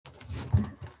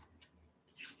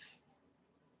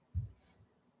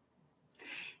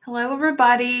Hello,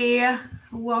 everybody.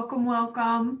 Welcome,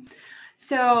 welcome.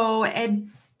 So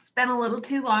it's been a little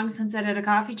too long since I did a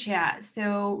coffee chat,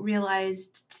 so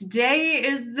realized today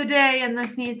is the day and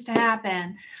this needs to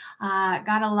happen.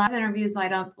 Got a lot of interviews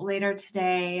lined up later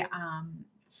today.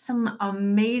 Some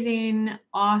amazing,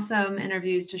 awesome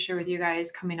interviews to share with you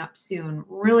guys coming up soon.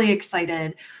 Really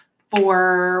excited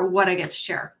for what I get to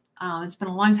share. It's been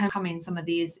a long time coming, some of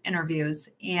these interviews,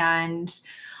 and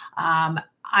I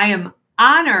am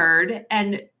honored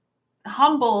and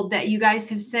humbled that you guys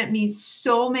have sent me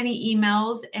so many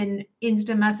emails and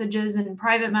Insta messages and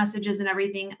private messages and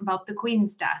everything about the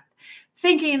Queen's death,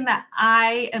 thinking that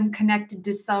I am connected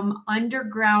to some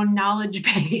underground knowledge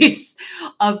base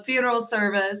of funeral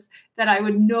service, that I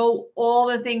would know all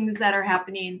the things that are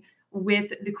happening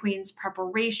with the Queen's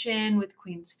preparation, with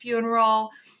Queen's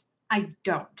funeral. I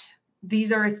don't.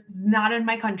 These are not in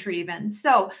my country even.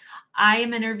 So I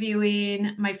am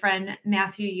interviewing my friend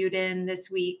Matthew Uden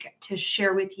this week to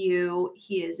share with you.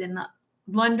 He is in the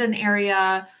London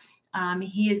area.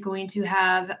 He is going to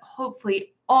have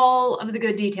hopefully all of the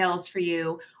good details for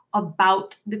you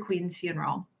about the Queen's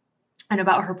funeral and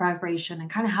about her preparation and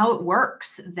kind of how it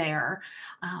works there,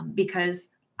 because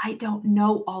I don't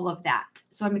know all of that.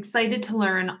 So I'm excited to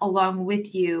learn along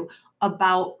with you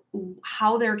about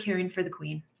how they're caring for the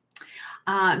Queen.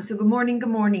 So good morning. Good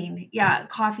morning. Yeah.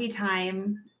 Coffee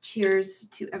time. Cheers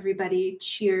to everybody.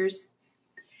 Cheers.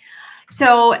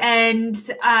 So, and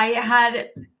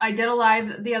I did a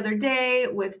live the other day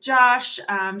with Josh,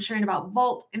 sharing about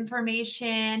vault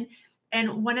information.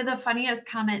 And one of the funniest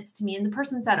comments to me, and the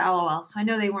person said LOL, so I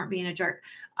know they weren't being a jerk.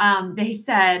 They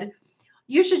said,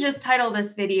 you should just title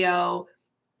this video,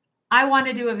 I want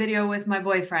to do a video with my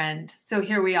boyfriend. So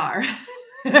here we are.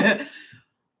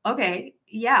 Okay.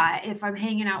 Yeah, if I'm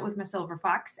hanging out with my silver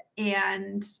fox,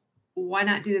 and why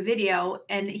not do a video?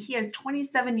 And he has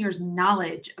 27 years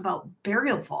knowledge about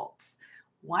burial vaults.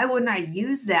 Why wouldn't I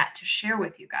use that to share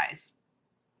with you guys?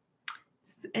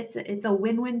 It's a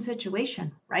win-win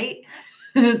situation, right?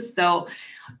 So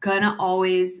gonna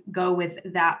always go with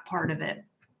that part of it.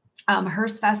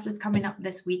 Hearst Fest is coming up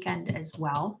this weekend as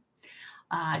well.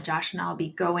 Josh and I'll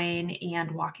be going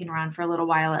and walking around for a little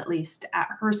while, at least at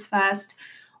Hearst Fest.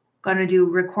 Going to do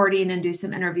recording and do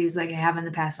some interviews like I have in the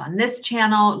past on this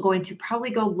channel. Going to probably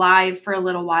go live for a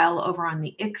little while over on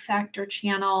the Ick Factor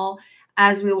channel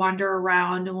as we wander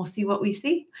around, and we'll see what we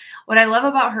see. What I love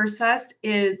about Hearst Fest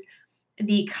is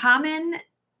the common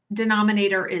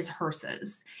denominator is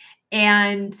hearses,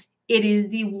 and it is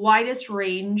the widest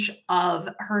range of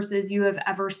hearses you have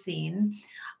ever seen,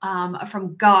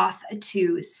 from goth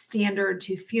to standard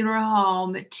to funeral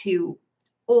home to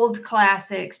old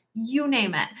classics, you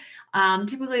name it.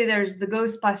 Typically there's the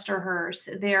Ghostbuster hearse.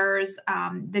 There's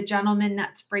the gentleman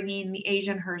that's bringing the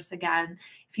Asian hearse again.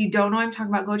 If you don't know what I'm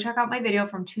talking about, go check out my video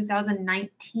from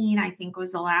 2019. I think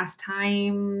was the last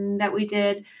time that we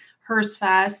did Hearst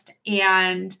Fest,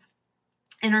 and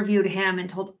interviewed him and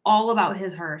told all about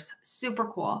his hearse. Super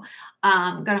cool.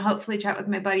 Going to hopefully chat with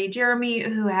my buddy Jeremy,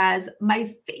 who has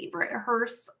my favorite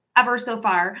hearse ever so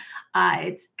far.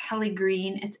 It's Kelly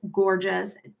green. It's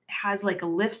gorgeous. It has like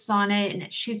lifts on it and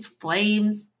it shoots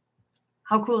flames.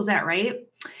 How cool is that, right?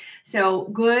 So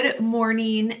good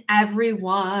morning,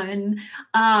 everyone.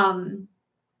 Yeah, and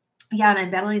I'm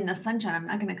battling the sunshine. I'm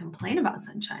not going to complain about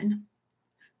sunshine.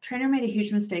 Trainer made a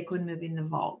huge mistake when moving the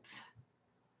vault.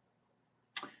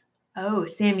 Oh,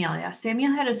 Samuel. Yeah.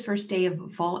 Samuel had his first day of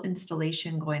vault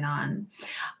installation going on.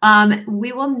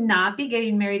 We will not be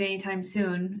getting married anytime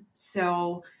soon.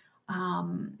 So,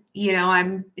 you know,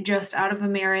 I'm just out of a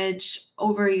marriage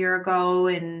over a year ago,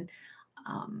 and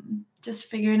just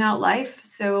figuring out life.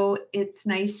 So it's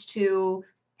nice to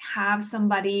have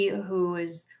somebody who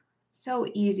is so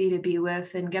easy to be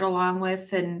with and get along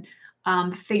with, and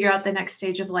figure out the next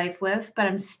stage of life with, but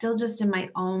I'm still just in my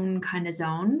own kind of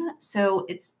zone. So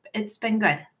it's been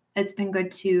good. It's been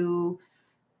good to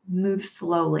move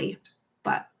slowly,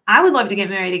 but I would love to get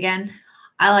married again.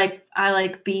 I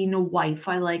like being a wife.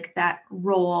 I like that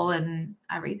role and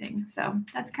everything. So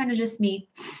that's kind of just me.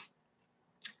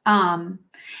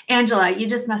 Angela, you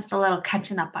just missed a little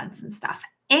catching up on some stuff.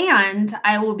 And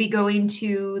I will be going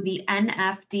to the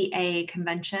NFDA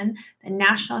convention, the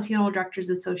National Funeral Directors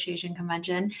Association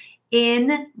convention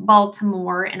in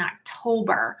Baltimore in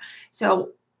October.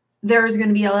 So there's going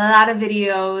to be a lot of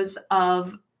videos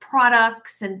of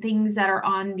products and things that are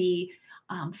on the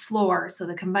floor. So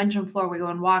the convention floor, we go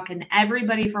and walk, and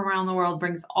everybody from around the world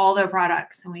brings all their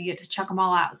products, and we get to check them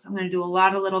all out. So I'm going to do a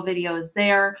lot of little videos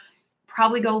there.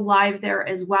 Probably go live there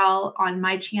as well on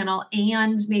my channel,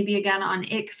 and maybe again on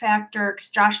Ick Factor, because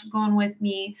Josh is going with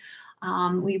me.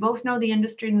 We both know the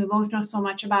industry and we both know so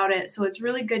much about it. So it's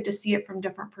really good to see it from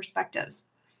different perspectives.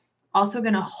 Also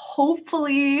going to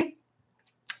hopefully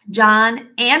John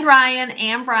and Ryan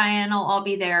and Brian will all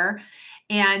be there.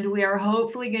 And we are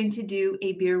hopefully going to do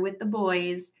a beer with the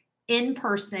boys in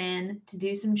person to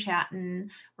do some chatting.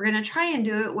 We're going to try and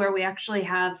do it where we actually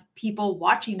have people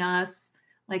watching us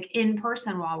like in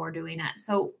person while we're doing it.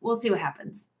 So we'll see what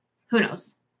happens. Who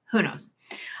knows? Who knows?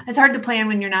 It's hard to plan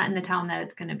when you're not in the town that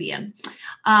it's going to be in.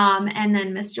 And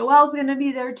then Miss Joelle's going to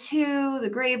be there too, the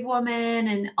grave woman,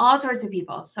 and all sorts of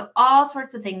people. So all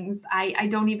sorts of things. I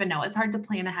don't even know. It's hard to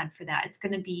plan ahead for that. It's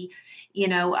going to be, you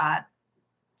know,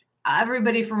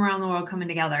 everybody from around the world coming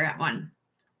together at one.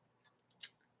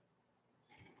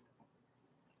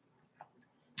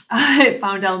 I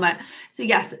found element. So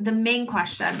yes, the main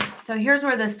question. So here's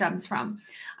where this stems from.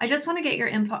 I just want to get your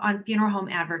input on funeral home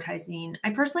advertising. I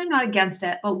personally am not against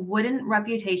it, but wouldn't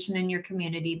reputation in your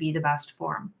community be the best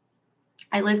form?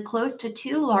 I live close to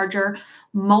 2 larger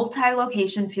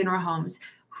multi-location funeral homes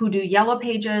who do yellow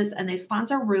pages, and they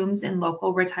sponsor rooms in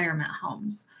local retirement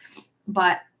homes.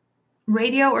 But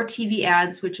radio or TV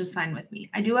ads, which is fine with me.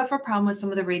 I do have a problem with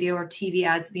some of the radio or TV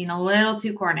ads being a little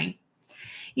too corny.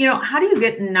 You know, how do you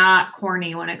get not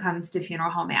corny when it comes to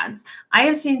funeral home ads? I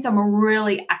have seen some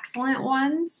really excellent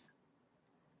ones,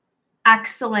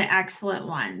 excellent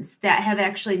ones that have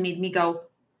actually made me go,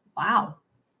 wow,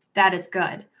 that is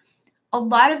good. A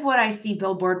lot of what I see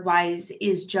billboard wise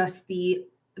is just the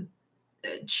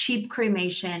cheap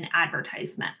cremation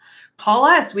advertisement. Call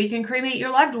us, we can cremate your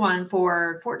loved one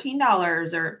for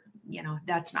 $14, or, you know,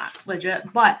 that's not legit,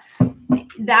 but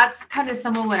that's kind of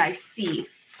some of what I see.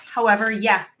 However,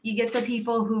 yeah, you get the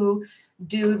people who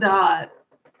do the,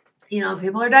 you know,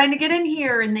 people are dying to get in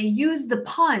here, and they use the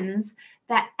puns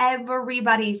that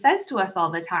everybody says to us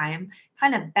all the time,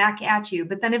 kind of back at you.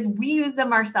 But then if we use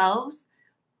them ourselves,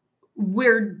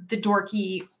 we're the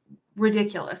dorky,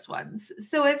 ridiculous ones.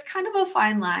 So it's kind of a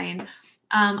fine line.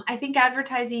 I think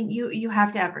advertising, you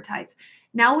have to advertise.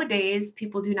 Nowadays,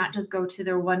 people do not just go to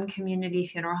their one community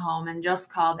funeral home and just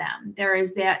call them. There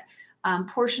is that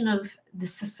portion of the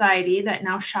society that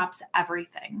now shops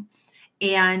everything,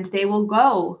 and they will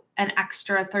go an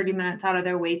extra 30 minutes out of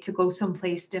their way to go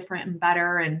someplace different and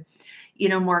better and, you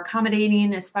know, more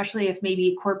accommodating, especially if maybe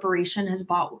a corporation has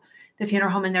bought the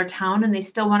funeral home in their town and they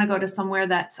still want to go to somewhere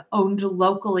that's owned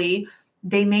locally.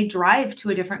 They may drive to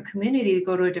a different community to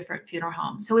go to a different funeral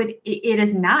home. So it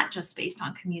is not just based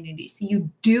on community. So you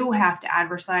do have to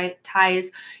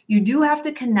advertise. You do have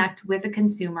to connect with a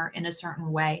consumer in a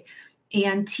certain way.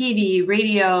 And TV,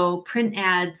 radio, print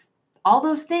ads, all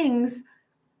those things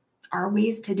are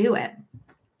ways to do it.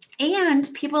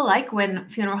 And people like when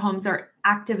funeral homes are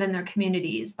active in their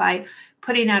communities by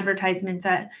putting advertisements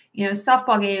at, you know,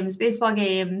 softball games, baseball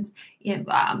games, you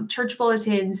know, church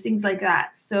bulletins, things like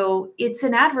that. So it's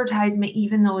an advertisement,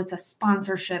 even though it's a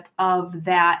sponsorship of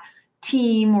that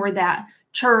team or that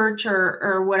church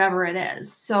or whatever it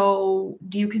is. So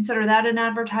do you consider that an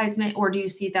advertisement, or do you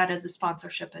see that as a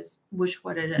sponsorship, as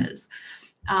what it is?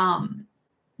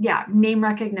 Yeah, name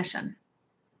recognition.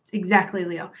 Exactly,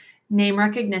 Leo. Name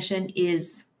recognition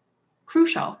is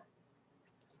crucial.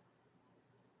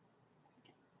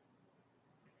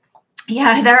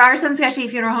 Yeah, there are some sketchy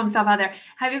funeral home stuff out there.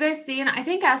 Have you guys seen, I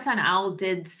think SNL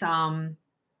did some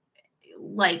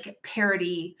like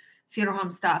parody funeral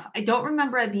home stuff. I don't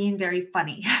remember it being very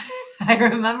funny. I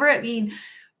remember it being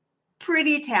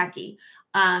pretty tacky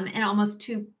and almost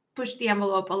to push the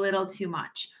envelope a little too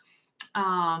much.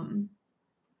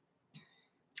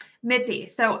 Mitzi,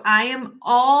 so I am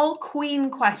all Queen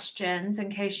questions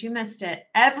in case you missed it.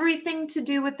 Everything to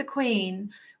do with the Queen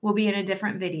will be in a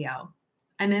different video.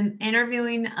 I'm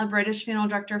interviewing a British funeral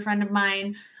director friend of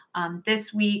mine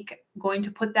this week, going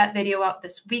to put that video out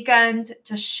this weekend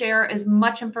to share as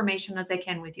much information as I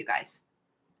can with you guys.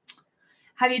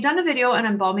 Have you done a video on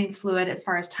embalming fluid as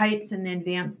far as types and the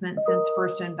advancements since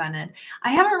first invented?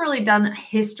 I haven't really done a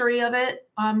history of it,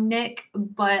 Nick,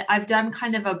 but I've done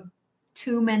kind of a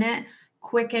 2-minute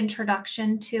quick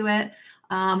introduction to it.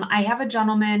 I have a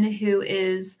gentleman who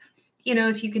is, you know,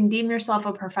 if you can deem yourself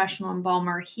a professional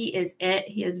embalmer, he is it.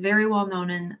 He is very well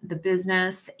known in the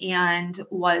business and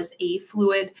was a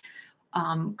fluid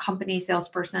company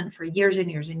salesperson for years and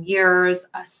years and years,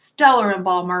 a stellar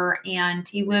embalmer, and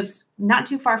he lives not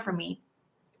too far from me,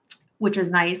 which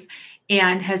is nice,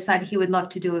 and has said he would love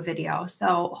to do a video.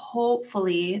 So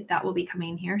hopefully that will be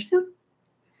coming here soon.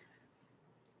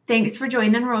 Thanks for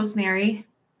joining, Rosemary.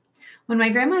 When my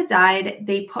grandma died,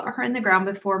 they put her in the ground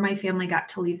before my family got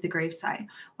to leave the graveside.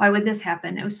 Why would this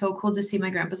happen? It was so cool to see my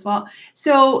grandpa's vault.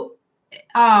 So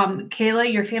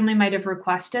Kayla, your family might have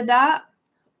requested that,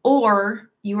 or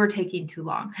you were taking too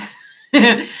long.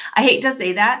 I hate to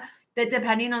say that, but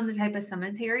depending on the type of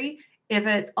cemetery, if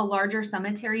it's a larger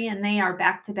cemetery and they are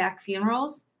back-to-back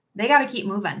funerals, they got to keep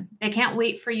moving. They can't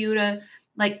wait for you to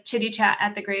like chitty chat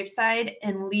at the graveside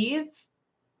and leave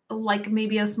like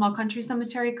maybe a small country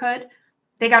cemetery could.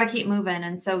 They got to keep moving.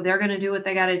 And so they're going to do what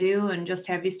they got to do and just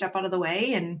have you step out of the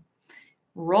way and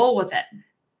roll with it.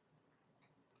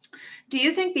 Do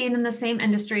you think being in the same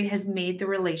industry has made the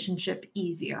relationship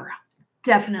easier?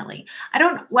 Definitely.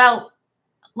 Well,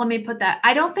 let me put that.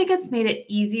 I don't think it's made it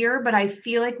easier, but I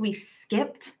feel like we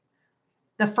skipped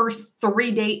the first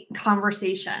 3 date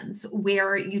conversations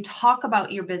where you talk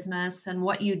about your business and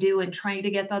what you do and trying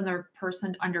to get the other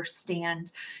person to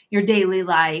understand your daily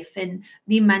life and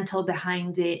the mental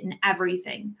behind it and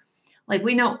everything. Like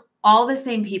we know all the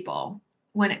same people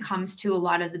when it comes to a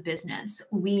lot of the business.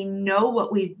 We know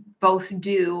what we both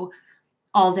do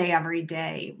all day, every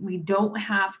day. We don't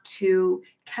have to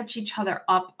catch each other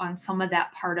up on some of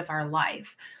that part of our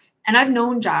life. And I've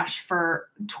known Josh for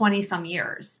 20 some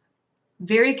years.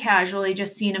 Very casually,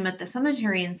 just seen him at the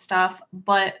cemetery and stuff.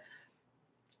 But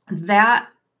that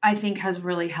I think has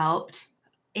really helped.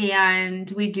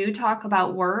 And we do talk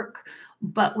about work,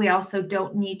 but we also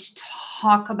don't need to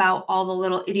talk about all the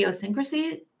little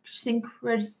idiosyncrasies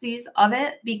of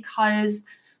it because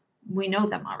we know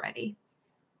them already,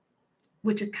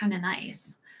 which is kind of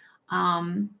nice.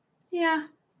 Yeah.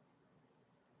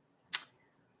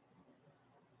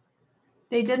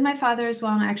 They did my father as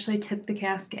well and actually tipped the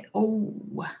casket. Oh,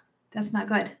 that's not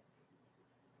good.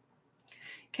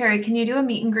 Kari, can you do a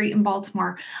meet and greet in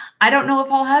Baltimore? I don't know if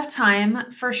I'll have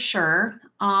time for sure.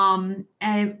 And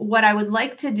what I would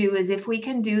like to do is if we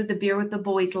can do the Beer with the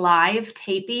Boys live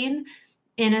taping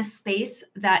in a space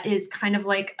that is kind of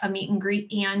like a meet and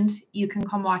greet and you can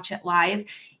come watch it live.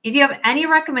 If you have any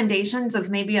recommendations of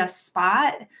maybe a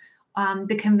spot,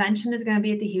 the convention is going to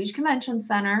be at the huge convention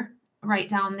center right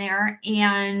down there.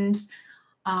 And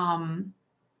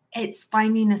it's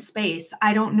finding a space.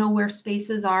 I don't know where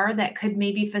spaces are that could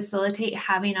maybe facilitate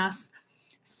having us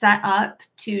set up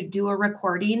to do a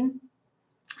recording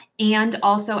and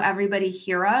also everybody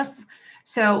hear us.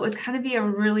 So it would kind of be a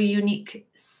really unique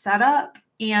setup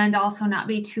and also not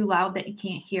be too loud that you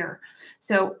can't hear.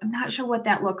 So I'm not sure what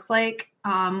that looks like.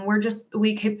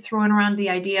 We keep throwing around the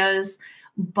ideas,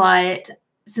 but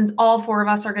since all 4 of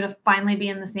us are going to finally be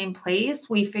in the same place,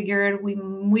 we figured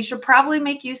we should probably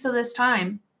make use of this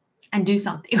time and do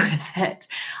something with it.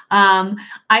 I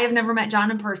have never met John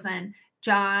in person.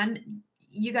 John,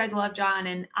 you guys love John,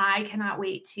 and I cannot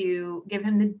wait to give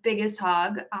him the biggest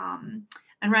hug.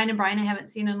 And Ryan and Brian, I haven't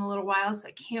seen in a little while, so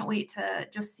I can't wait to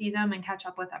just see them and catch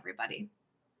up with everybody.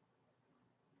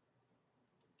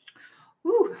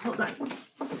 Ooh, hold on.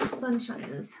 The sunshine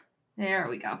is, there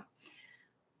we go.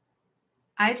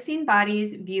 I've seen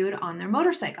bodies viewed on their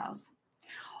motorcycles.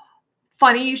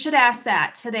 Funny you should ask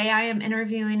that. Today I am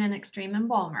interviewing an extreme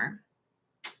embalmer.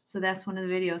 So that's one of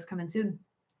the videos coming soon.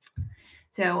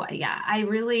 So yeah, I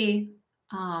really,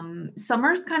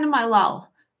 summer's kind of my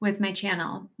lull with my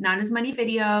channel. Not as many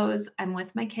videos. I'm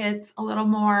with my kids a little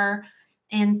more.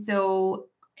 And so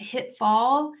hit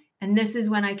fall, and this is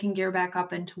when I can gear back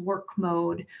up into work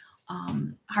mode,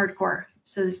 hardcore.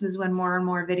 So this is when more and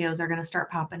more videos are going to start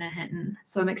popping and hitting.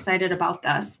 So I'm excited about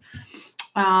this.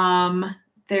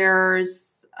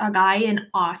 There's a guy in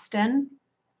Austin,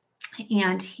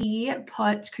 and he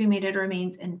puts cremated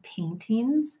remains in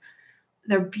paintings.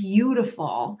 They're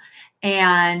beautiful.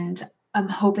 And I'm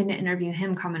hoping to interview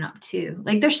him coming up too.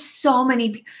 Like there's so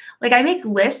many, like I make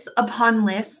lists upon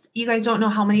lists. You guys don't know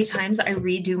how many times I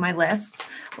redo my list.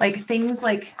 Like things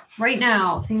like right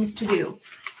now, things to do.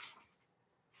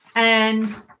 And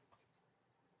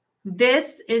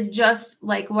this is just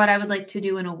like what I would like to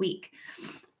do in a week.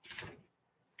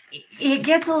 It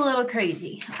gets a little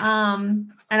crazy.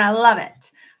 And I love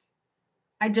it.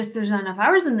 There's not enough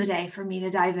hours in the day for me to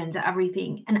dive into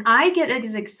everything. And I get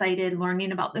as excited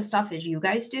learning about this stuff as you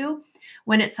guys do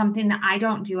when it's something that I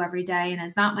don't do every day and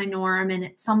it's not my norm and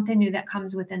it's something new that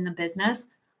comes within the business.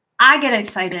 I get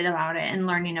excited about it and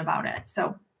learning about it.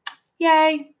 So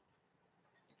yay.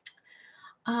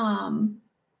 Bren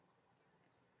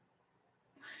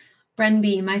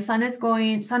B, my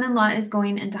son-in-law is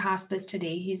going into hospice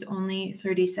today. He's only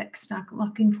 36. Not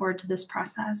looking forward to this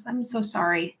process. I'm so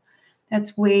sorry.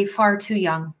 That's way far too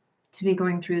young to be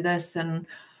going through this, and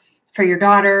for your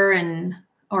daughter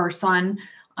or son,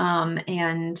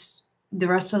 and the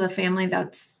rest of the family.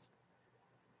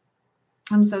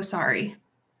 I'm so sorry.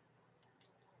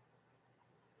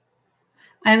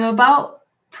 I'm about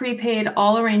prepaid,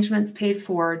 all arrangements paid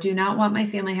for. Do not want my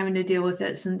family having to deal with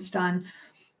it since done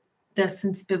this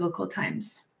since biblical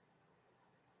times.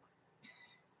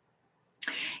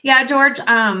 Yeah, George,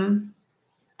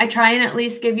 I try and at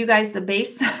least give you guys the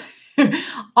base.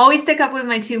 Always stick up with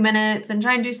my 2 minutes and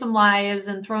try and do some lives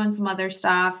and throw in some other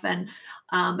stuff. And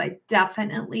I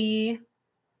definitely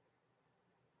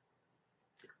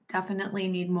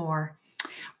need more.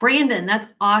 Brandon, that's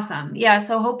awesome. Yeah,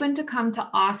 so hoping to come to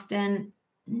Austin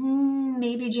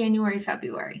maybe January,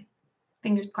 February.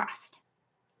 Fingers crossed.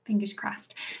 Fingers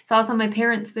crossed. It's also my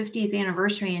parents' 50th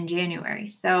anniversary in January.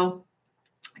 So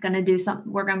we're going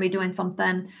to be doing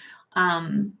something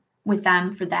with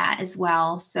them for that as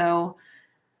well. So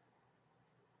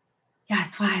yeah,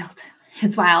 it's wild.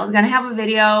 It's wild. I'm going to have a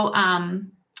video,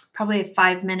 probably a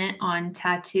 5-minute on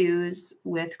tattoos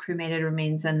with cremated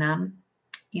remains in them.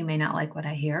 You may not like what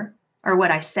I hear or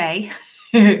what I say.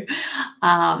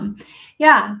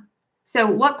 Yeah. So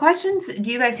what questions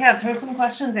do you guys have? Throw some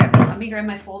questions at me. Let me grab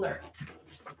my folder.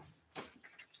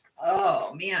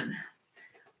 Oh, man.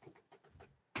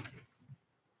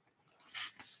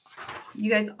 You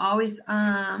guys always,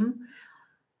 oh,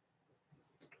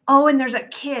 and there's a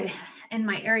kid in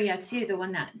my area too, the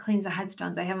one that cleans the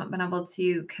headstones. I haven't been able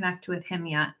to connect with him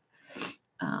yet.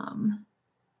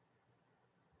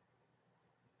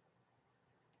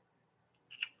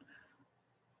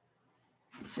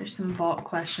 These are some vault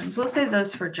questions. We'll save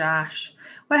those for Josh.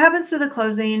 What happens to the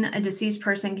clothing a deceased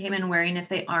person came in wearing if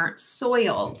they aren't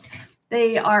soiled?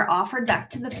 They are offered back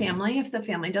to the family. If the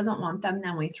family doesn't want them,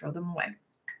 then we throw them away.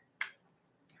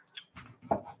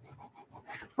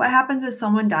 What happens if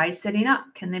someone dies sitting up?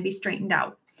 Can they be straightened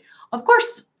out? Of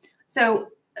course. So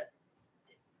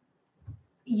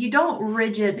your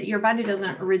body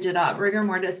doesn't rigid up. Rigor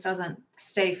mortis doesn't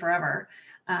stay forever.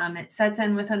 It sets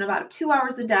in within about 2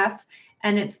 hours of death,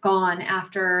 and it's gone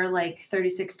after like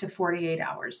 36 to 48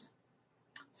 hours.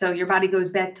 So your body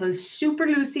goes back to super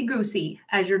loosey-goosey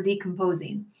as you're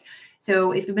decomposing.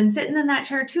 So if you've been sitting in that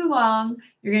chair too long,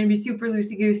 you're going to be super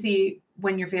loosey-goosey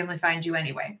when your family finds you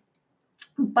anyway.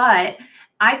 But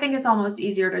I think it's almost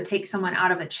easier to take someone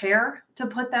out of a chair to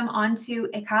put them onto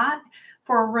a cot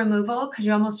for removal, because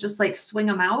you almost just like swing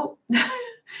them out.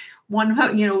 One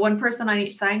person on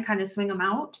each side, kind of swing them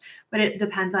out, but it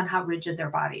depends on how rigid their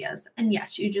body is. And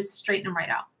yes, you just straighten them right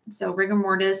out. So rigor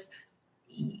mortis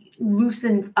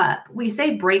loosens up. We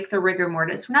say break the rigor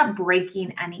mortis. We're not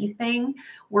breaking anything.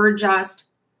 We're just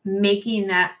making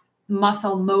that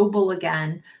muscle mobile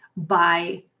again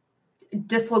by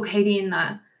dislocating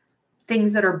the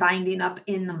things that are binding up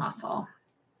in the muscle.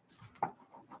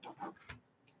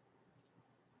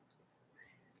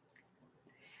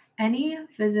 Any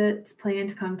visits planned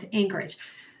to come to Anchorage?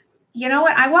 You know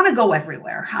what? I want to go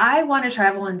everywhere. I want to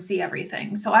travel and see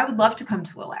everything. So I would love to come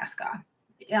to Alaska.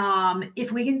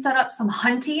 If we can set up some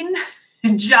hunting,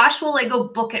 Josh will go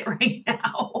book it right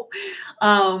now.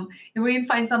 If we can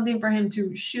find something for him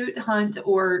to shoot, hunt,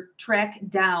 or track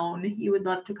down, he would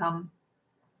love to come.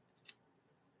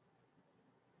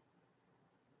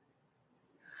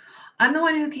 I'm the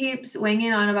one who keeps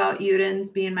winging on about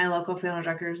Udens being my local funeral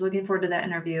directors. Looking forward to that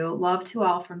interview. Love to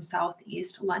all from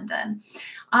Southeast London.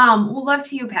 We'll love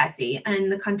to you, Patsy,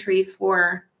 and the country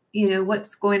for,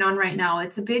 what's going on right now.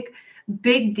 It's a big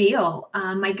deal.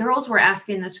 My girls were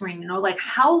asking this morning,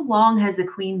 how long has the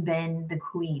queen been the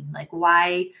queen?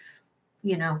 Why,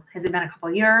 has it been a couple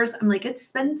of years? I'm like,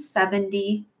 it's been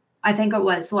 70. I think it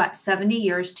was 70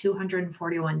 years,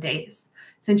 241 days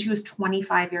since she was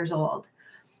 25 years old.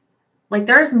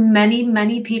 There's many,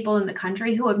 many people in the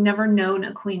country who have never known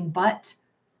a queen but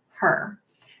her.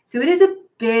 So it is a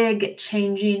big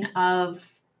changing of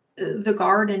the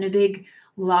guard and a big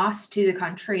loss to the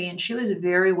country. And she was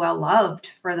very well loved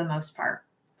for the most part.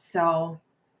 So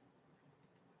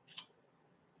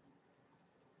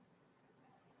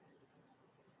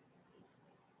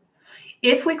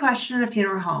if we question a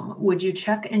funeral home, would you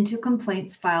check into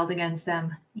complaints filed against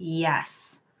them?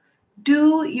 Yes.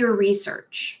 Do your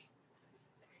research.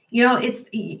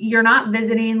 You're not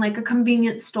visiting a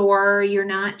convenience store. You're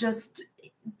not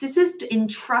this is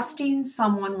entrusting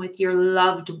someone with your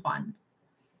loved one.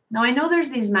 Now, I know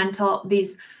there's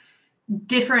these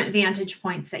different vantage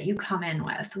points that you come in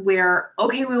with where,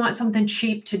 okay, we want something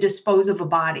cheap to dispose of a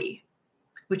body,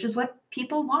 which is what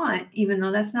people want, even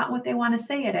though that's not what they want to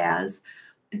say it as.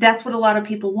 But that's what a lot of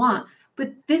people want.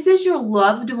 But this is your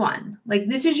loved one.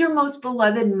 This is your most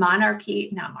beloved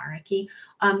matriarch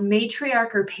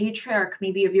or patriarch,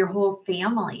 maybe of your whole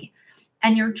family.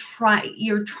 And you're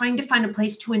trying to find a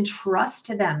place to entrust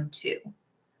them to.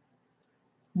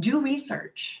 Do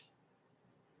research.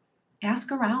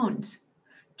 Ask around.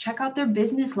 check out their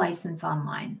business license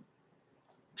online.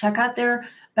 Check out their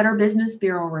Better Business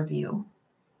Bureau review.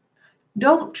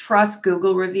 Don't trust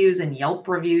Google reviews and Yelp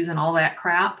reviews and all that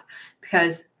crap,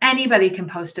 because anybody can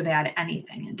post about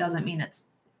anything. It doesn't mean it's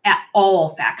at all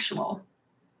factual,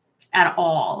 at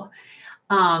all.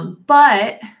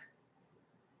 But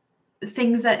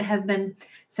things that have been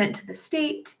sent to the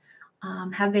state,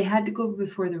 have they had to go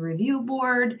before the review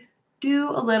board?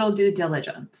 Do a little due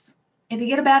diligence. If you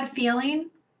get a bad feeling,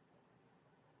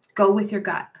 go with your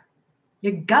gut.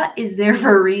 Your gut is there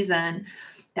for a reason.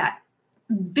 That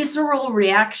visceral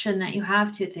reaction that you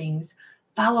have to things,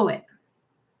 follow it.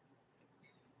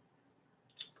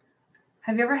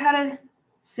 Have you ever had a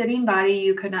sitting body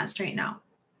you could not straighten out?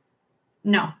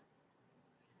 No.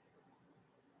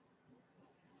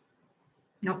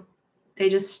 Nope. They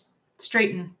just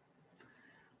straighten.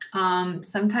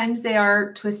 Sometimes they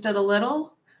are twisted a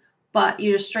little, but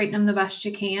you just straighten them the best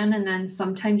you can. And then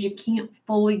sometimes you can't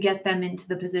fully get them into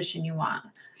the position you want.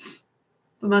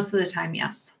 But most of the time,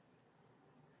 yes.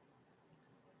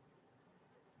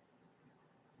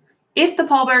 If the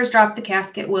pallbearers drop the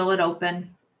casket, will it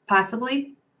open?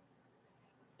 Possibly.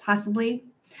 Possibly.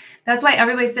 That's why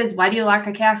everybody says, why do you lock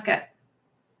a casket?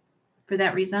 For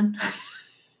that reason.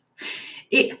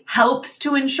 It helps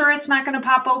to ensure it's not going to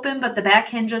pop open, but the back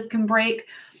hinges can break.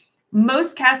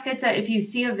 Most caskets, if you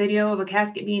see a video of a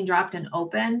casket being dropped and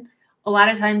open, a lot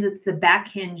of times it's the back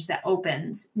hinge that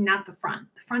opens, not the front.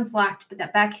 The front's locked, but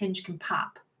that back hinge can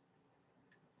pop.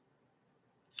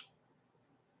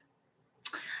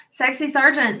 Sexy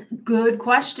Sergeant, good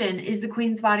question. Is the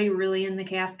Queen's body really in the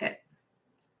casket?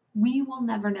 We will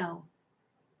never know.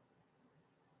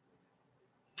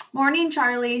 Morning,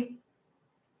 Charlie.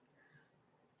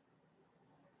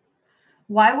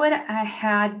 Why would a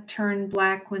hat turn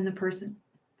black when the person...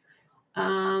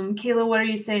 Kayla, what are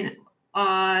you saying?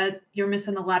 You're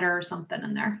missing a letter or something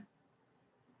in there.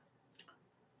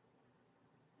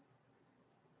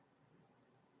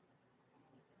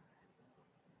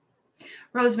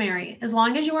 Rosemary, as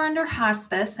long as you are under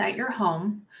hospice at your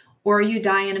home or you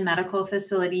die in a medical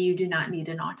facility, you do not need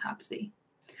an autopsy.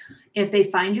 If they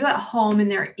find you at home and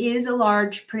there is a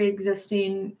large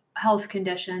pre-existing health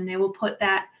condition, they will put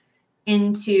that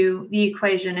into the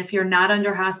equation if you're not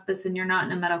under hospice and you're not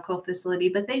in a medical facility,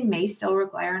 but they may still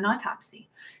require an autopsy.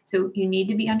 So you need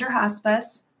to be under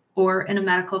hospice or in a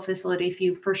medical facility if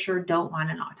you for sure don't want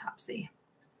an autopsy.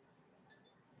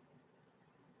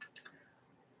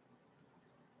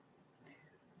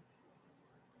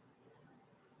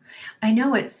 I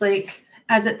know, it's like,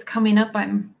 as it's coming up,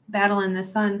 I'm battling the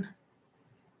sun.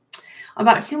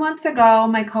 About 2 months ago,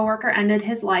 my coworker ended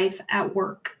his life at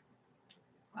work.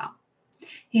 Wow.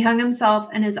 He hung himself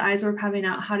and his eyes were coming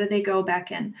out. How did they go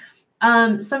back in?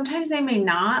 Sometimes they may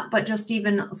not, but just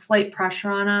even slight pressure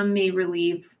on them may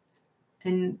relieve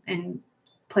and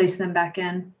place them back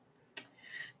in.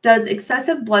 Does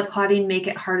excessive blood clotting make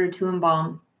it harder to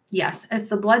embalm? Yes. If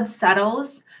the blood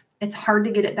settles, it's hard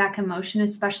to get it back in motion,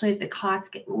 especially if the clots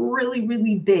get really,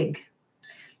 really big.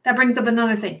 That brings up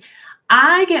another thing.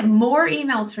 I get more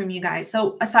emails from you guys.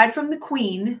 So aside from the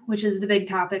Queen, which is the big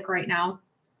topic right now,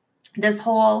 this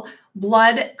whole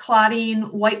blood clotting,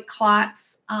 white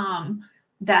clots,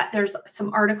 that there's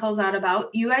some articles out about.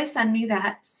 You guys send me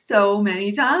that so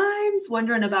many times,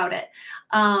 wondering about it.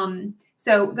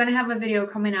 So going to have a video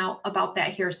coming out about that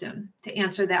here soon to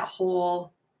answer that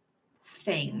whole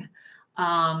thing.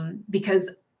 Because,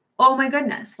 oh my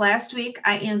goodness, last week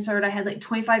I had like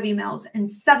 25 emails and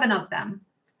 7 of them,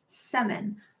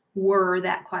 7 were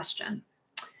that question.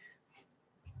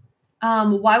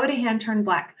 Why would a hand turn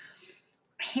black?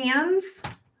 Hands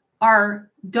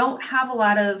don't have a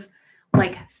lot of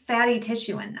like fatty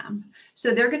tissue in them.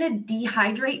 So they're going to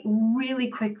dehydrate really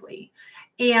quickly.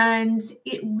 And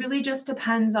it really just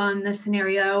depends on the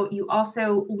scenario. You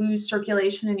also lose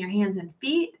circulation in your hands and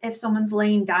feet. If someone's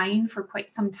laying dying for quite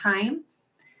some time,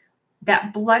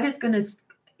 that blood is going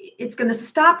to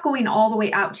stop going all the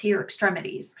way out to your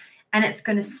extremities. And it's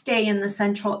going to stay in the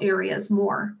central areas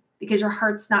more because your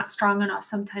heart's not strong enough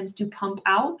sometimes to pump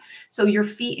out. So your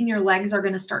feet and your legs are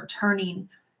going to start turning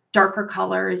darker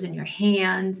colors in your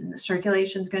hands and the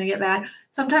circulation is going to get bad.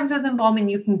 Sometimes with embalming,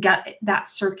 you can get that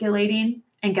circulating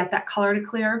and get that color to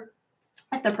clear.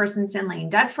 If the person's been laying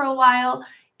dead for a while,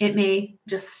 it may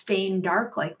just stain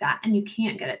dark like that and you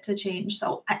can't get it to change.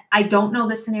 So I don't know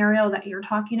the scenario that you're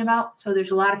talking about. So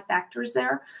there's a lot of factors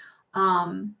there.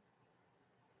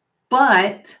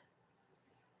 But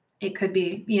it could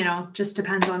be, just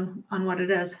depends on what it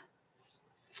is.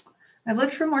 I've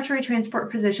looked for mortuary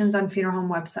transport positions on funeral home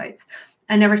websites.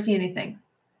 I never see anything.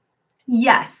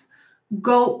 Yes,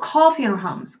 Go call funeral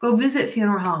homes, go visit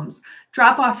funeral homes,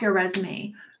 drop off your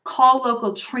resume, call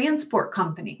local transport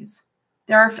companies.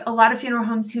 There are a lot of funeral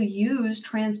homes who use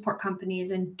transport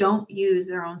companies and don't use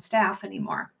their own staff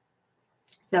anymore.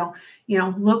 So, you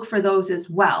know, look for those as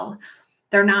well.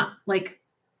 They're not like,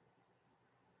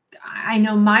 I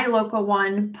know my local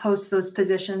one posts those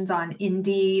positions on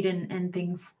Indeed and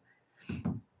things,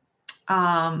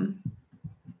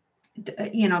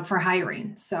 you know, for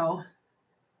hiring. So,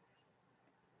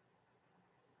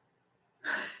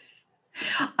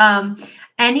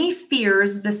 any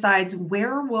fears besides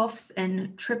werewolves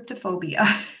and tryptophobia?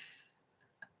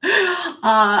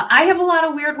 I have a lot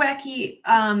of weird, wacky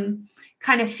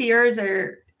kind of fears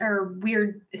or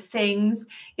weird things.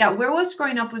 Yeah, werewolves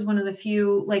growing up was one of the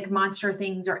few like monster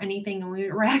things or anything. And we're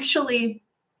in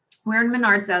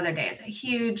Menards the other day. It's a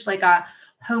huge, like a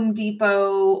Home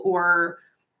Depot or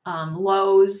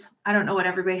Lowe's. I don't know what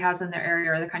everybody has in their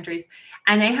area or the countries.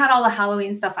 And they had all the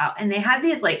Halloween stuff out. And they had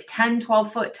these like 10,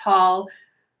 12 foot tall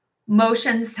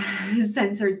motion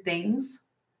censored things.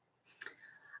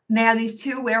 And they had these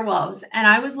 2 werewolves. And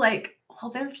I was like,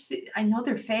 well, I know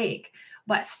they're fake,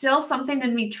 but still something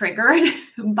in me triggered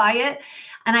by it.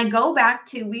 And I go back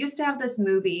to, we used to have this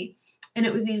movie, and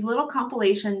it was these little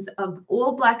compilations of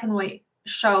old black and white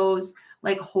shows,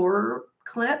 like horror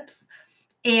clips.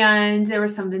 And there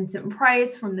was some Vincent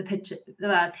Price from the Pit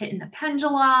and the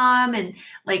Pendulum, and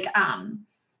like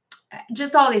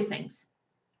just all these things.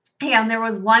 And there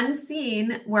was one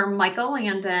scene where Michael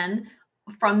Landon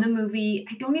from the movie,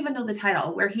 I don't even know the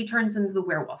title, where he turns into the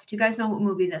werewolf. Do you guys know what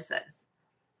movie this is?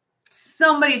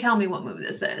 Somebody tell me what movie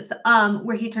this is,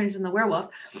 where he turns into the werewolf,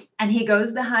 and he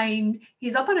goes behind,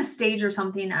 he's up on a stage or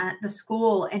something at the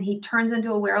school, and he turns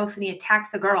into a werewolf and he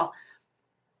attacks a girl.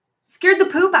 Scared the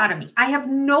poop out of me. I have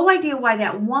no idea why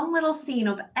that one little scene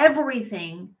of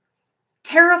everything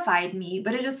terrified me,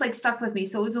 but it just like stuck with me.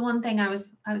 So it was the one thing I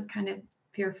was kind of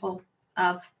fearful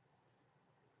of.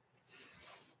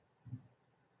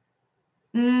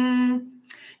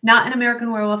 Not An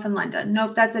American Werewolf in London.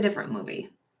 Nope, that's a different movie.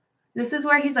 This is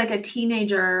where he's like a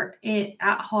teenager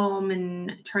at home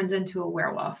and turns into a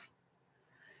werewolf.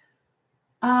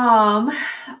 Oh,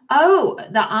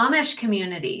 the Amish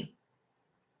community.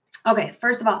 Okay,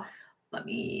 first of all, let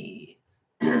me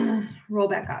roll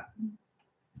back up.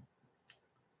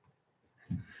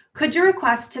 Could you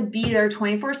request to be there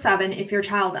 24/7 if your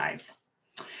child dies?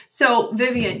 So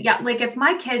Vivian, yeah, like if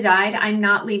my kid died, I'm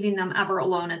not leaving them ever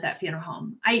alone at that funeral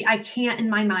home. I can't in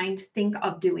my mind think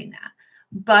of doing that.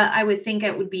 But I would think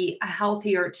it would be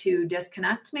healthier to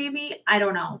disconnect maybe. I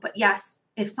don't know. But yes,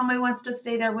 if somebody wants to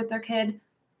stay there with their kid,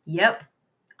 yep,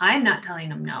 I'm not telling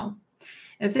them no.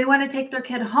 If they want to take their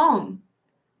kid home,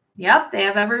 yep, they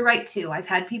have every right to. I've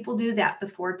had people do that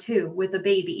before too with a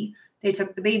baby. They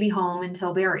took the baby home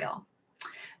until burial.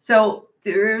 So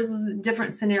there's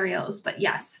different scenarios, but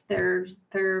yes, there's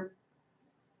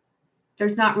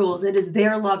not rules. It is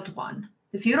their loved one.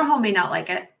 The funeral home may not like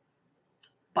it,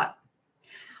 but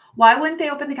why wouldn't they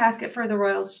open the casket for the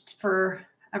royals for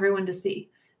everyone to see?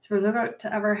 To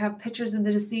ever have pictures of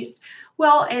the deceased?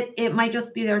 Well, it might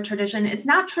just be their tradition. It's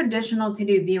not traditional to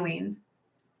do viewing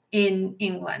in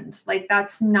England. Like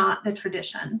that's not the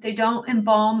tradition. They don't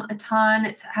embalm a ton.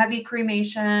 It's heavy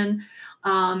cremation.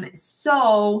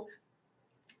 So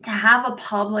to have a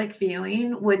public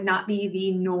viewing would not be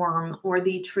the norm or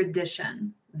the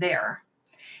tradition there.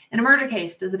 In a murder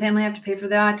case, does the family have to pay for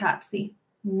the autopsy?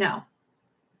 No.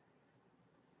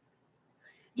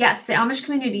 Yes, the Amish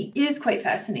community is quite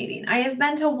fascinating. I have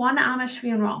been to one Amish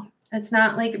funeral. It's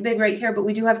not like big right here, but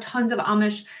we do have tons of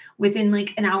Amish within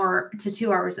like an hour to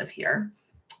 2 hours of here.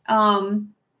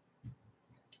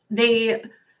 They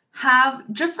have,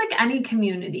 just like any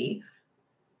community,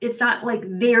 it's not like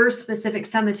their specific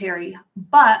cemetery,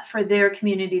 but for their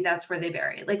community, that's where they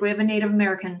bury. Like we have a Native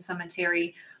American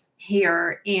cemetery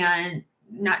here and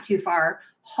not too far,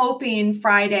 hoping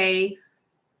Friday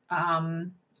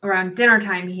around dinner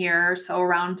time here, so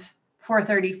around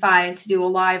 4:35 to do a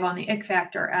live on the Ick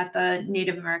Factor at the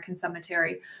Native American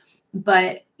cemetery.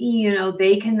 But, you know,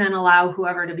 they can then allow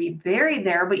whoever to be buried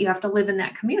there, but you have to live in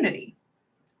that community.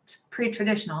 It's pretty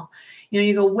traditional. You know,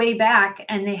 you go way back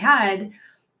and they had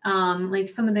like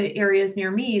some of the areas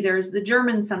near me, there's the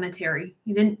German cemetery.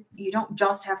 You don't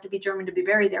just have to be German to be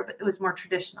buried there, but it was more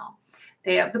traditional.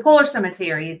 They have the Polish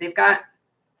cemetery. They've got,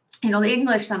 you know, the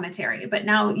English cemetery, but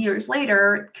now years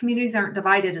later, communities aren't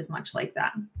divided as much like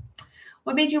that.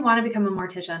 What made you want to become a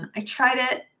mortician? I tried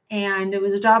it and it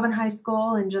was a job in high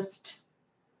school and just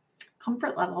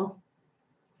comfort level.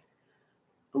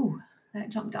 Ooh, that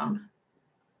jumped down.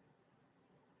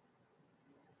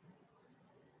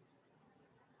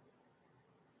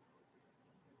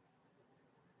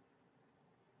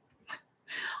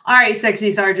 All right,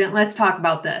 sexy sergeant, let's talk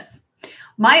about this.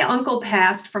 My uncle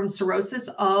passed from cirrhosis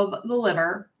of the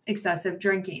liver, excessive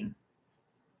drinking.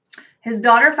 His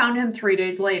daughter found him 3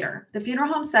 days later. The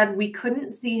funeral home said we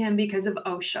couldn't see him because of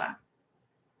OSHA.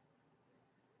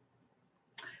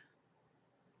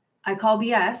 I call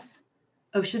BS.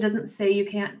 OSHA doesn't say you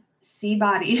can't see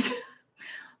bodies.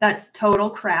 That's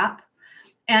total crap.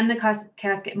 And the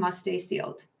casket must stay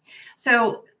sealed.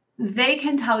 So they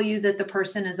can tell you that the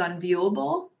person is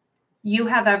unviewable. You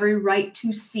have every right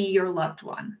to see your loved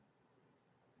one.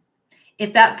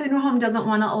 If that funeral home doesn't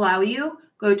want to allow you,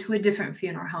 go to a different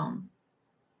funeral home.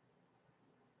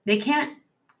 They can't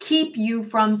keep you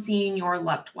from seeing your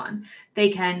loved one. They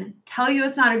can tell you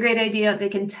it's not a great idea. They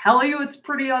can tell you it's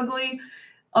pretty ugly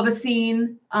of a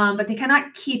scene, but they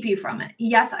cannot keep you from it.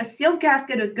 Yes, a sealed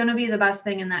casket is going to be the best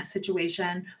thing in that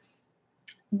situation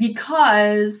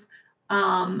because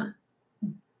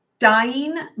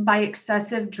dying by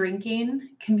excessive drinking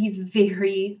can be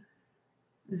very,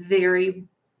 very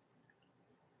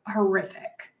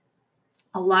horrific.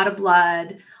 A lot of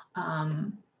blood,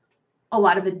 a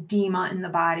lot of edema in the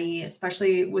body,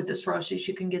 especially with the cirrhosis,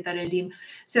 you can get that edema.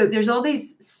 So there's all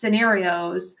these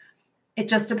scenarios. It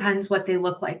just depends what they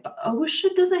look like. But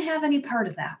OSHA doesn't have any part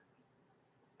of that.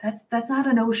 That's not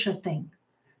an OSHA thing.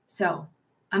 So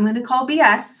I'm going to call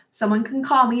BS. Someone can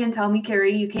call me and tell me,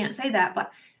 Kari, you can't say that,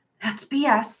 but that's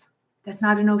BS. That's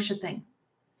not an OSHA thing.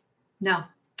 No.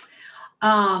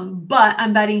 But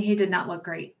I'm betting he did not look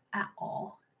great at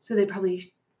all. So they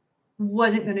probably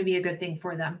wasn't going to be a good thing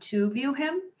for them to view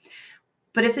him.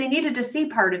 But if they needed to see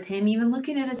part of him, even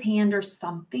looking at his hand or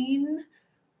something,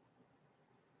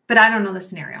 but I don't know the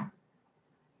scenario.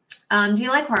 Do you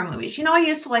like horror movies? You know, I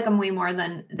used to like them way more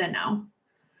than now.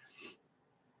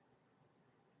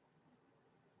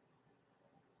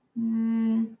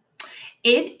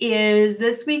 It is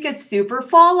this week. It's super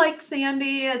fall like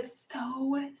Sandy. It's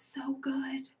so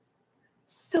good.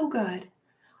 So good.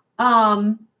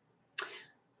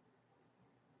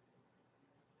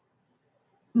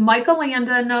 Michael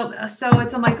Landon, no, so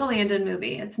it's a Michael Landon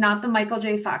movie. It's not the Michael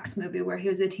J. Fox movie where he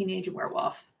was a teenage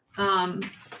werewolf. No,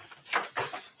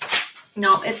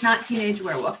 it's not Teenage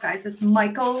Werewolf, guys. It's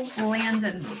Michael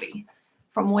Landon movie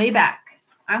from way back.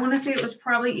 I want to say it was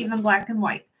probably even black and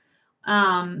white.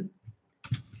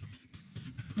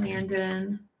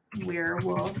 Landon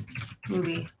werewolf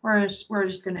movie. We're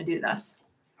just gonna do this.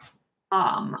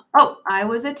 Oh, I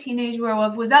Was a Teenage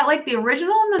Werewolf. Was that like the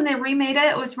original and then they remade it?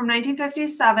 It was from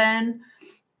 1957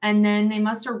 and then they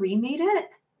must have remade it.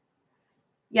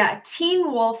 Yeah, Teen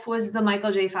Wolf was the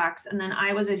Michael J. Fox and then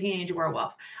I Was a Teenage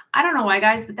Werewolf. I don't know why,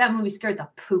 guys, but that movie scared the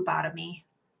poop out of me.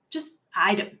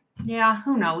 Yeah,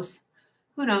 who knows?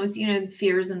 Who knows? You know, the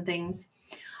fears and things.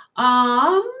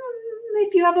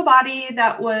 If you have a body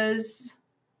that was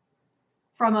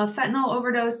from a fentanyl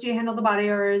overdose, do you handle the body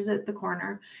or is it the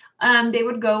coroner? They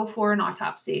would go for an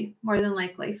autopsy, more than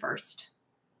likely first.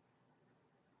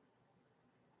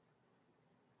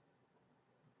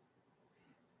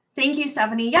 Thank you,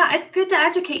 Stephanie. Yeah, it's good to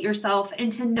educate yourself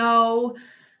and to know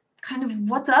kind of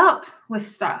what's up with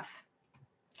stuff.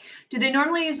 Do they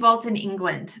normally use vault in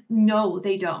England? No,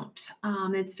 they don't.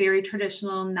 It's very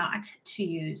traditional not to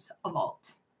use a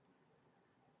vault.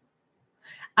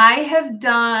 I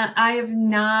have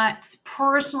not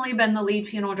personally been the lead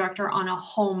funeral director on a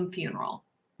home funeral.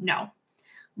 No,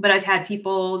 but I've had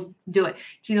people do it.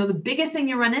 Do you know the biggest thing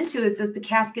you run into is that the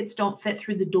caskets don't fit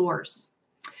through the doors.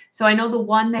 So I know the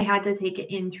one they had to take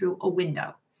it in through a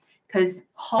window because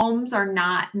homes are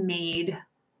not made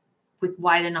with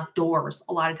wide enough doors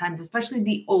a lot of times, especially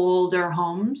the older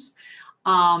homes,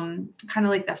 kind of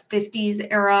like the 50s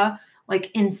era.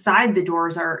 Like inside the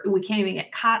doors we can't even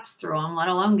get cots through them, let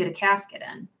alone get a casket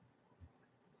in.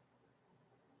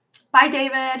 Bye,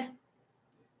 David.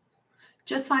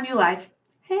 Just found you live.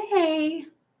 Hey.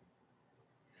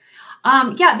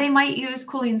 Yeah, they might use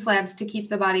cooling slabs to keep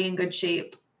the body in good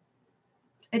shape.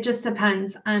 It just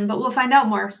depends, but we'll find out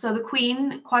more. So the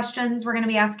Queen questions, we're going to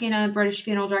be asking a British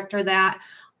funeral director that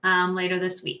later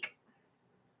this week.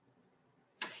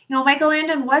 You know, Michael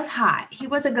Landon was hot. He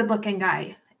was a good-looking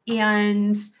guy.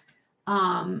 And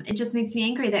it just makes me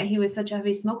angry that he was such a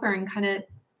heavy smoker and kind of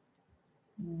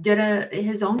did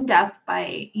his own death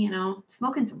by, you know,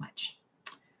 smoking so much.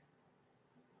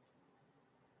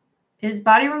 Is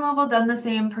body removal done the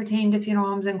same pertaining to funeral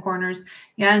homes and coroners?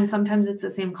 Yeah, and sometimes it's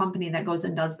the same company that goes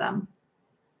and does them.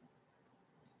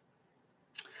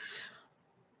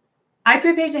 I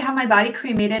prepared to have my body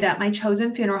cremated at my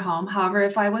chosen funeral home. However,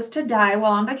 if I was to die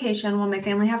while on vacation, will my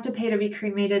family have to pay to be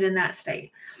cremated in that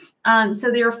state?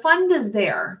 So the refund is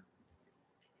there.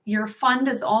 your fund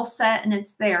is all set and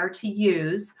it's there to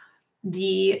use.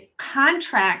 The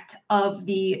contract of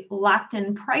the locked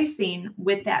in pricing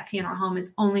with that funeral home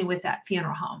is only with that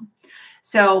funeral home.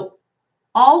 So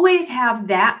always have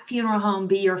that funeral home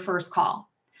be your first call.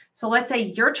 So let's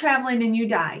say you're traveling and you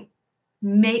die.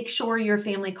 Make sure your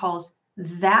family calls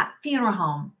that funeral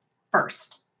home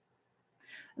first.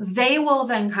 They will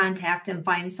then contact and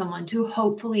find someone to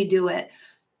hopefully do it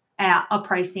at a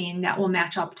pricing that will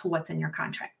match up to what's in your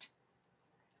contract.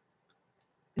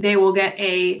 They will get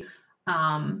a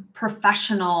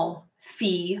professional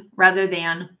fee rather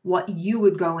than what you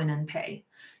would go in and pay.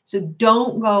 So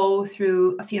don't go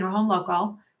through a funeral home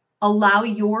local. Allow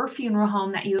your funeral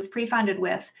home that you have pre-funded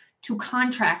with to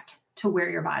contract to where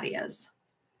your body is.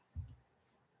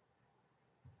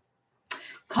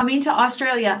 Coming to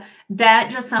Australia, that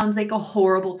just sounds like a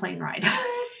horrible plane ride.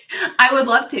 I would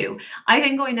love to. I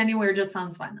think going anywhere just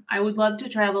sounds fun. I would love to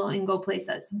travel and go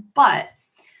places, but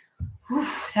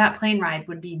that plane ride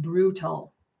would be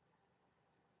brutal.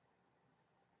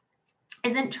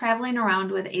 Isn't traveling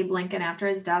around with Abe Lincoln after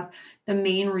his death the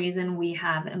main reason we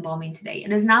have embalming today?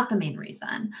 It is not the main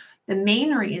reason. The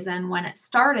main reason when it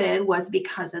started was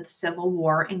because of the Civil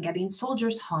War and getting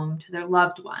soldiers home to their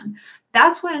loved one.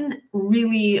 That's when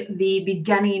really the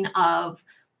beginning of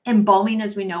embalming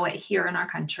as we know it here in our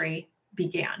country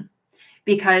began,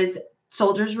 because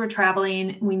soldiers were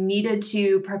traveling. We needed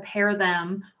to prepare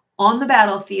them on the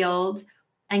battlefield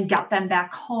and get them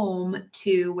back home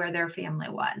to where their family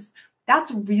was.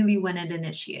 That's really when it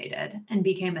initiated and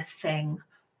became a thing,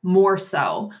 more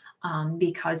so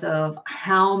because of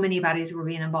how many bodies were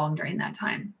being embalmed during that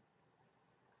time.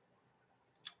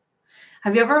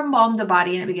 Have you ever embalmed a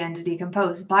body and it began to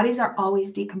decompose? Bodies are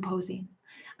always decomposing.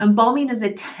 Embalming is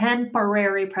a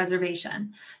temporary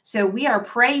preservation. So we are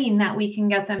praying that we can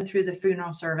get them through the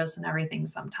funeral service and everything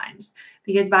sometimes,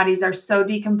 because bodies are so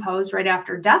decomposed right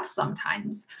after death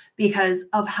sometimes because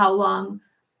of how long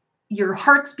your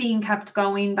heart's being kept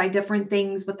going by different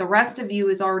things, but the rest of you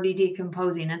is already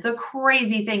decomposing. It's a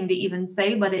crazy thing to even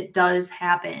say, but it does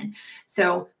happen.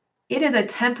 So it is a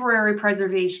temporary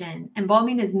preservation.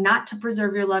 Embalming is not to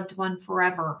preserve your loved one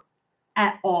forever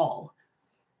at all.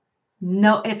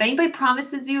 No, if anybody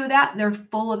promises you that, they're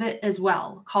full of it as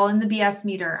well. Call in the BS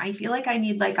meter. I feel like I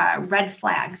need like a red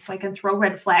flag so I can throw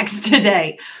red flags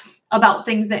today about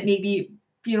things that maybe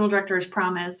funeral directors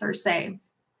promise or say.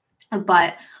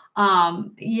 But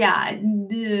yeah,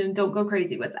 don't go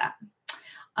crazy with that.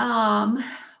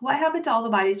 What happened to all the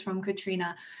bodies from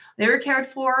Katrina? They were cared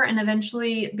for and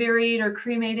eventually buried or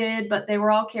cremated, but they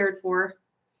were all cared for.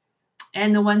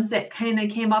 And the ones that kind of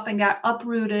came up and got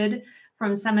uprooted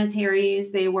from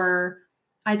cemeteries, they were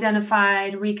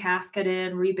identified,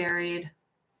 recasketed, reburied.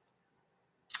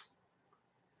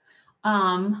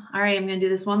 All right, I'm going to do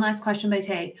this one last question by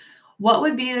Tay. What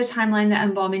would be the timeline that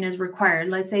embalming is required?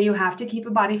 Let's say you have to keep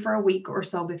a body for a week or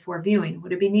so before viewing.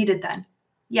 Would it be needed then?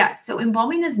 Yes. So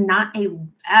embalming is not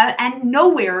and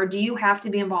nowhere do you have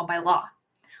to be embalmed by law,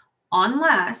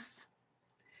 unless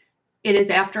it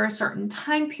is after a certain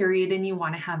time period and you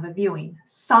want to have a viewing.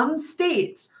 Some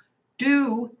states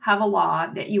do have a law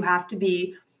that you have to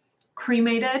be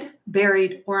cremated,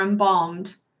 buried, or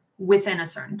embalmed within a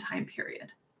certain time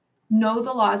period. Know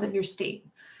the laws of your state.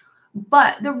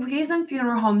 But the reason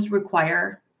funeral homes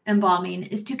require embalming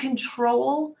is to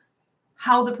control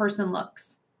how the person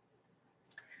looks.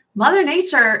 Mother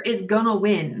Nature is going to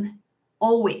win,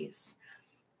 always.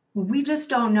 We just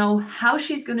don't know how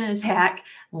she's going to attack,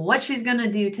 what she's going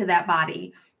to do to that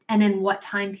body, and in what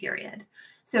time period.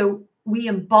 So we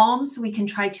embalm so we can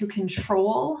try to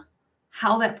control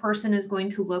how that person is going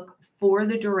to look for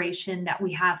the duration that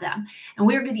we have them. And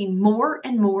we're getting more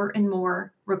and more and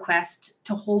more requests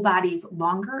to hold bodies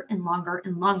longer and longer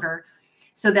and longer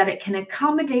so that it can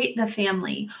accommodate the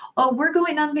family. Oh, we're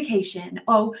going on vacation.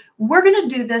 Oh, we're going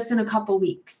to do this in a couple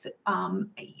weeks. And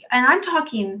I'm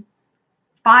talking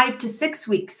 5 to 6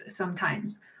 weeks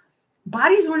sometimes.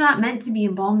 Bodies were not meant to be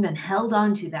embalmed and held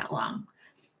on to that long.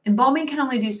 Embalming can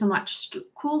only do so much.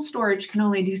 Cool storage can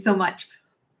only do so much.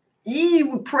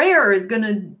 Prayer is going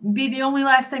to be the only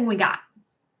last thing we got.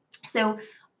 So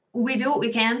we do what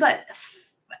we can, but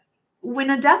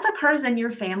when a death occurs in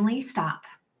your family, stop.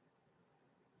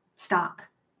 Stop.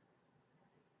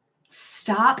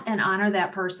 Stop and honor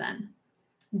that person.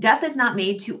 Death is not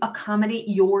made to accommodate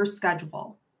your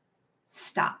schedule.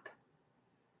 Stop.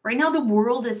 Right now, the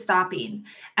world is stopping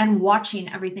and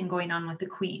watching everything going on with the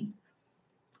Queen.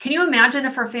 Can you imagine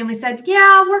if her family said,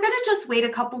 yeah, we're going to just wait a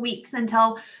couple weeks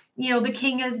until, the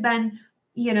king has been,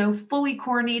 fully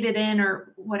coronated in,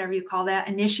 or whatever you call that,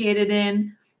 initiated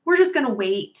in. We're just going to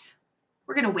wait.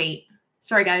 We're going to wait.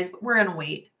 Sorry, guys, but we're going to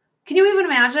wait. Can you even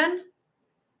imagine?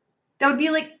 That would be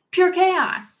like pure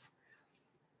chaos.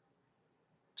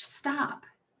 Just stop.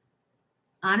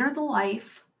 Honor the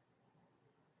life.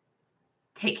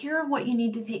 Take care of what you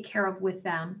need to take care of with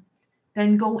them.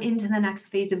 Then go into the next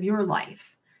phase of your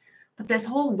life. But this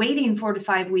whole waiting 4 to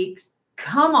 5 weeks,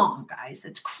 come on, guys.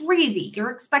 It's crazy.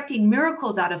 You're expecting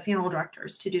miracles out of funeral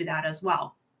directors to do that as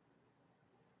well.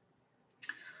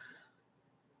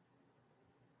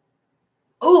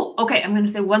 Oh, okay. I'm going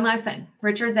to say one last thing.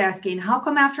 Richard's asking, how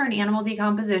come after an animal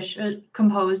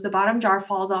decomposed, the bottom jaw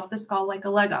falls off the skull like a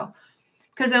Lego?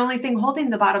 Because the only thing holding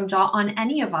the bottom jaw on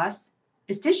any of us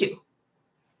is tissue.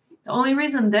 The only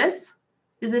reason this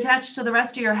is attached to the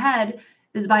rest of your head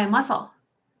is by a muscle.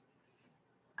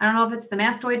 I don't know if it's the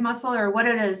mastoid muscle or what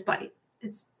it is, but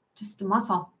it's just a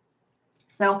muscle.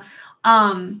 So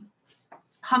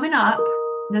coming up,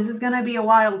 this is going to be a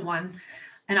wild one.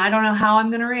 And I don't know how I'm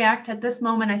going to react at this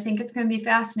moment. I think it's going to be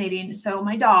fascinating. So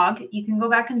my dog, you can go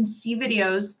back and see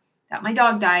videos that my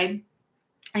dog died.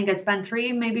 I think it's been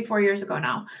 3, maybe 4 years ago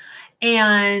now.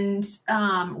 And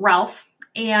Ralph,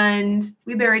 and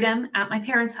we buried him at my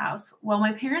parents' house. Well,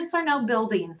 my parents are now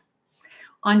building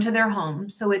onto their home.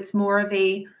 So it's more of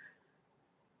a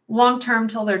long-term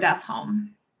till their death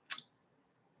home.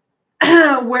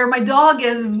 Where my dog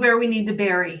is where we need to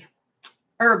bury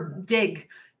or dig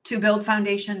to build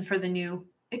foundation for the new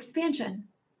expansion.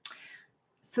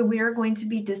 So we are going to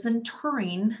be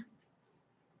disinterring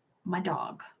my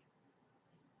dog.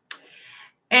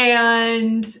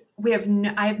 And I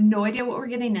have no idea what we're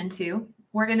getting into.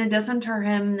 We're going to disinter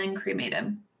him and then cremate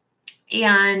him.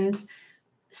 And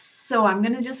so I'm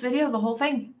going to just video the whole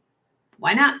thing.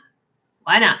 Why not?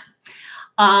 Why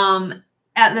not?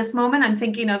 At this moment, I'm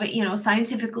thinking of it,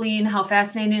 scientifically and how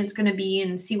fascinating it's going to be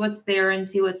and see what's there and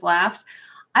see what's left.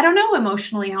 I don't know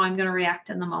emotionally how I'm going to react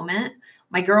in the moment.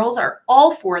 My girls are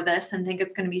all for this and think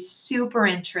it's going to be super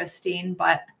interesting,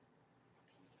 but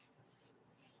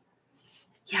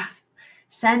yeah,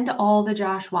 send all the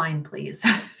Josh wine, please.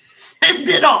 Send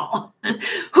it all.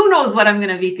 Who knows what I'm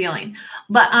going to be feeling,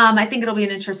 but I think it'll be an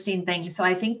interesting thing. So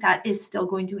I think that is still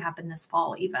going to happen this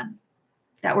fall, even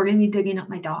that we're going to be digging up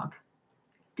my dog,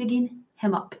 digging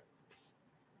him up.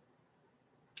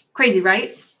 Crazy,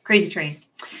 right? Crazy train.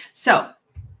 So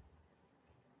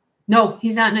no,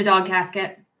 he's not in a dog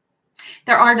casket.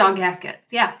 There are dog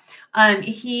caskets. Yeah.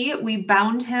 We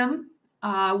bound him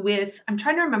with, I'm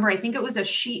trying to remember, I think it was a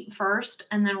sheet first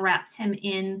and then wrapped him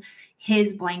in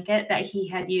his blanket that he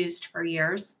had used for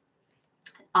years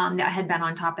that had been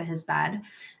on top of his bed.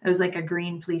 It was like a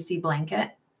green fleecy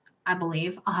blanket, I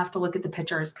believe. I'll have to look at the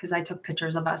pictures because I took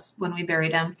pictures of us when we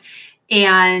buried him.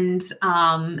 And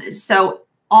so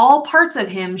all parts of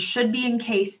him should be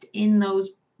encased in those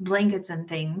blankets and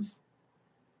things.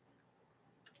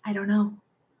 I don't know.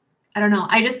 I don't know.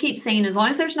 I just keep saying as long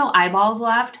as there's no eyeballs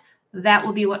left, that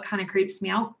will be what kind of creeps me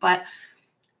out. But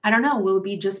I don't know. Will it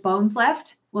be just bones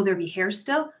left? Will there be hair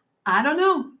still? I don't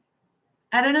know.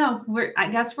 I don't know. I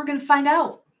guess we're going to find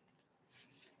out.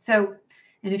 So,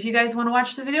 and if you guys want to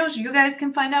watch the videos, you guys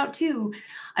can find out too.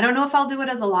 I don't know if I'll do it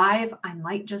as a live. I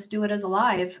might just do it as a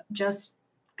live. Just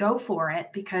go for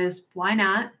it because why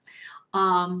not?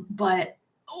 But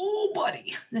oh,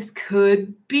 buddy, this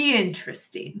could be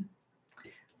interesting.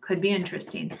 Could be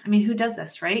interesting. I mean, who does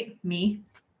this, right? Me?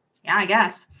 Yeah, I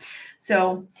guess.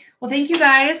 So, well, thank you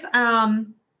guys.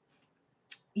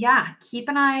 Yeah, keep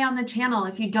an eye on the channel.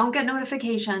 If you don't get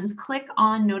notifications, click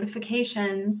on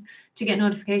notifications to get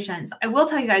notifications. I will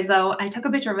tell you guys, though, I took a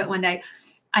picture of it one day.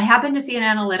 I happened to see an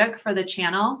analytic for the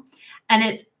channel, and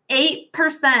it's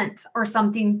 8% or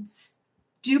something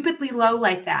stupidly low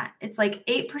like that. It's like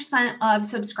 8% of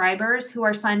subscribers who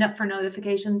are signed up for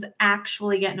notifications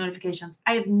actually get notifications.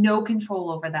 I have no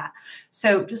control over that.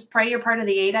 So just pray you're part of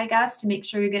the 8, I guess, to make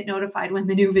sure you get notified when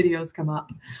the new videos come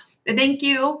up. But thank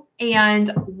you,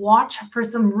 and watch for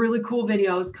some really cool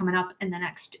videos coming up in the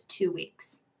next 2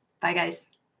 weeks. Bye, guys.